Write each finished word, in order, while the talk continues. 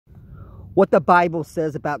what the Bible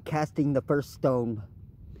says about casting the first stone.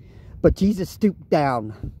 But Jesus stooped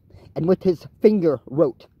down and with his finger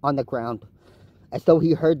wrote on the ground, as though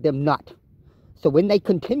he heard them not. So when they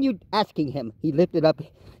continued asking him, he lifted up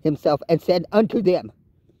himself and said unto them,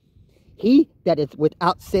 He that is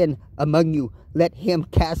without sin among you, let him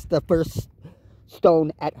cast the first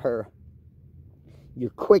stone at her.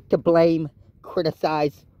 You're quick to blame,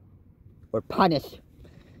 criticize, or punish.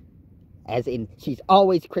 As in, she's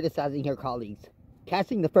always criticizing her colleagues.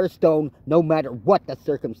 Casting the first stone, no matter what the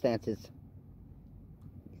circumstances.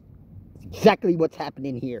 It's exactly what's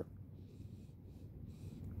happening here.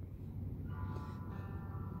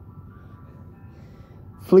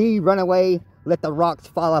 Flee, run away, let the rocks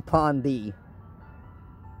fall upon thee.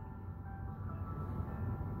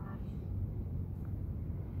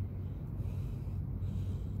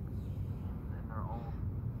 Their own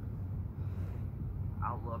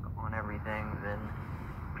outlook on everything, then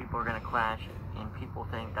people are going to clash, and people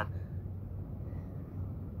think that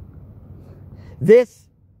this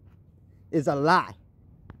is a lie.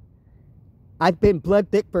 I've been blood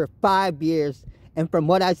thick for 5 years, and from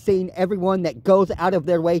what I've seen, everyone that goes out of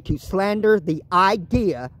their way to slander the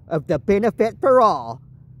idea of the benefit for all,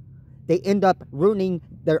 they end up ruining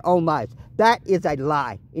their own lives. That is a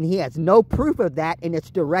lie, and he has no proof of that, and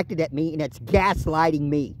it's directed at me, and it's gaslighting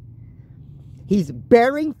me. He's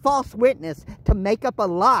bearing false witness to make up a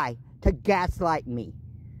lie to gaslight me.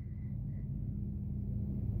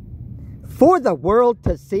 For the world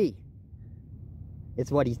to see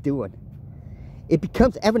is what he's doing. It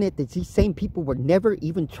becomes evident that these same people were never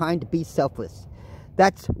even trying to be selfless.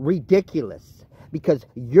 That's ridiculous, because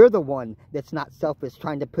you're the one that's not selfish,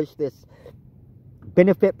 trying to push this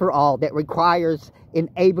benefit for all that requires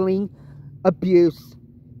enabling abuse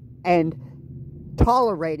and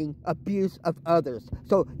tolerating abuse of others.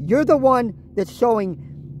 So you're the one that's showing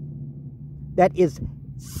that is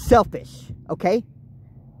selfish, okay?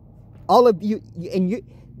 All of you, and you,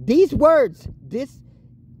 these words,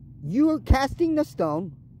 you are casting the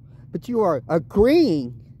stone, but you are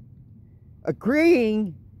agreeing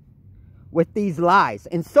with these lies.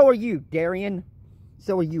 And so are you, Darian.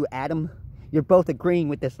 So are you, Adam. You're both agreeing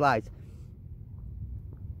with this lies.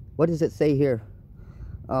 What does it say here?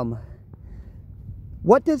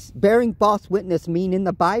 What does bearing false witness mean in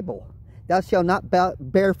the Bible? Thou shalt not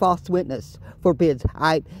bear false witness, forbids.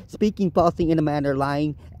 Speaking falsely in a manner,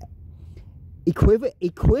 lying,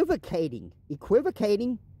 equivocating,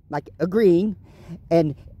 like agreeing,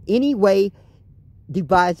 and any way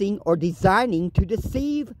devising or designing to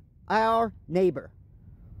deceive our neighbor.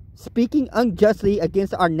 Speaking unjustly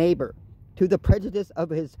against our neighbor to the prejudice of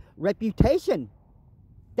his reputation.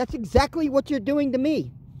 That's exactly what you're doing to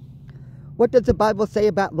me. What does the Bible say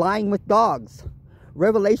about lying with dogs?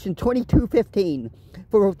 Revelation 22:15.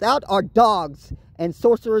 For without our dogs and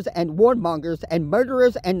sorcerers and warmongers and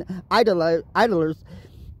murderers and idlers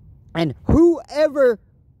and whosoever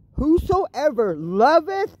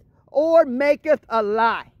loveth or maketh a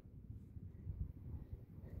lie.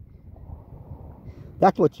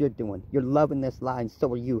 That's what you're doing. You're loving this lie, and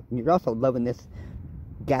so are you. And you're also loving this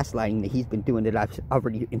gaslighting that he's been doing that I've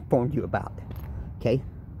already informed you about. Okay?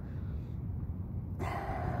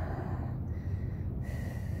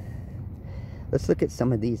 Let's look at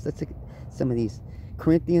some of these. Let's look at some of these.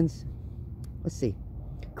 Corinthians. Let's see.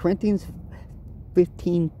 Corinthians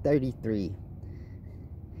 15:33.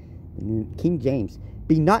 King James.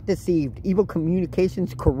 Be not deceived. Evil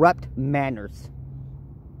communications corrupt manners.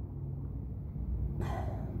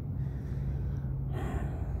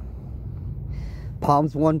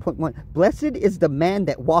 Psalms 1:1. Blessed is the man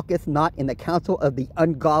that walketh not in the counsel of the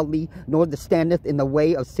ungodly, nor that standeth in the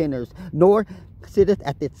way of sinners, nor sitteth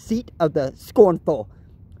at the seat of the scornful.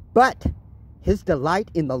 But his delight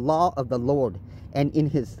in the law of the Lord, and in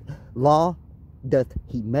his law doth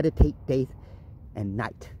he meditate day and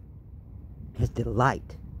night. His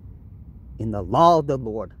delight in the law of the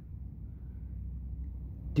Lord.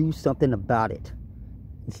 Do something about it.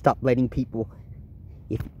 And stop letting people,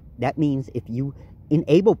 if that means if you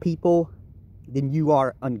enable people, then you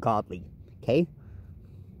are ungodly. Okay?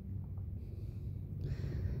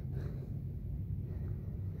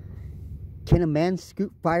 Can a man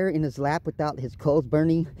scoop fire in his lap without his clothes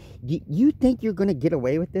burning? You think you're going to get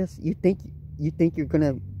away with this? You think you're going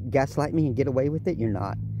to gaslight me and get away with it? You're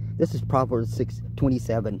not. This is Proverbs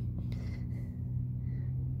 6:27.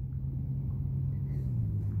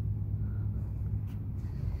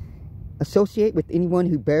 Associate with anyone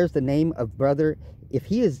who bears the name of brother if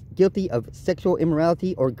he is guilty of sexual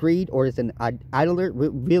immorality or greed, or is an idler,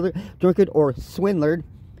 reveler, drunkard, or swindler,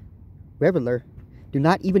 reveler, Do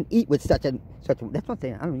not even eat with such a, that's what I'm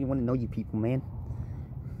saying. I don't even want to know you people, man.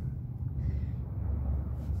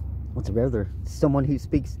 What's a reveler? Someone who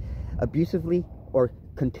speaks abusively or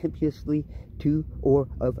contemptuously to or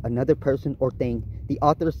of another person or thing. The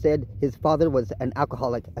author said his father was an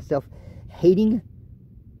alcoholic, a self-hating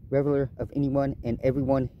reveler of anyone and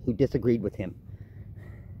everyone who disagreed with him.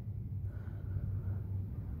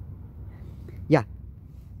 Yeah,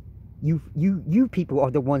 you people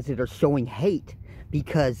are the ones that are showing hate,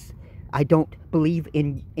 because I don't believe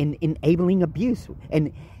in enabling abuse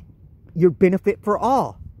and your benefit for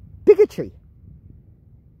all. Bigotry.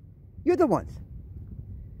 You're the ones.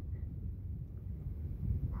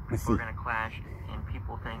 We're gonna clash, and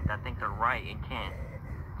people think they're right and can't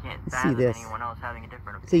fathom anyone else having a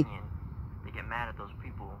different opinion. They get mad at those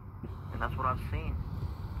people, and that's what I've seen.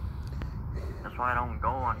 That's why I don't go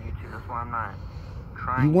on YouTube. That's why I'm not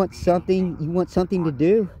trying. You want something? You want something to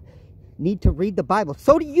do? Need to read the Bible.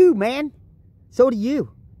 So do you, man. So do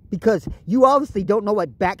you, because you obviously don't know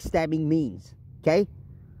what backstabbing means. Okay.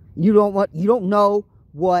 You don't know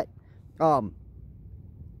what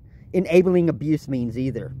enabling abuse means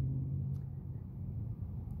either.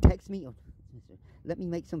 Text me. Let me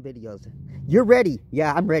make some videos. You're ready.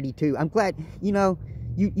 Yeah, I'm ready too. I'm glad. You know,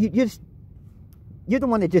 you're the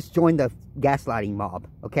one that just joined the gaslighting mob.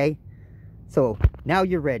 Okay. So now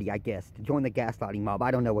you're ready, I guess, to join the gaslighting mob.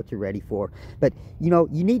 I don't know what you're ready for, but you know,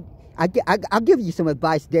 you need. I'll give you some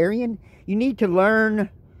advice, Darian. You need to learn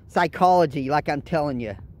psychology, like I'm telling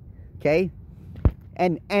you. Okay,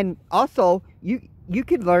 and also you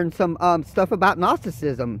could learn some stuff about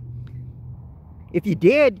Gnosticism. If you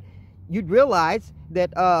did, you'd realize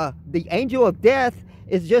that the angel of death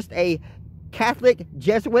is just a Catholic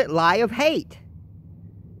Jesuit lie of hate.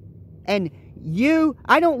 And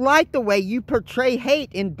I don't like the way you portray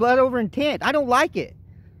hate in Blood Over Intent. I don't like it.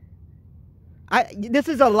 This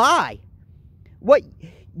is a lie. What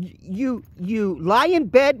you lie in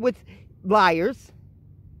bed with liars.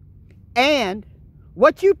 And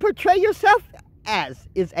what you portray yourself as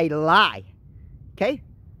is a lie. Okay?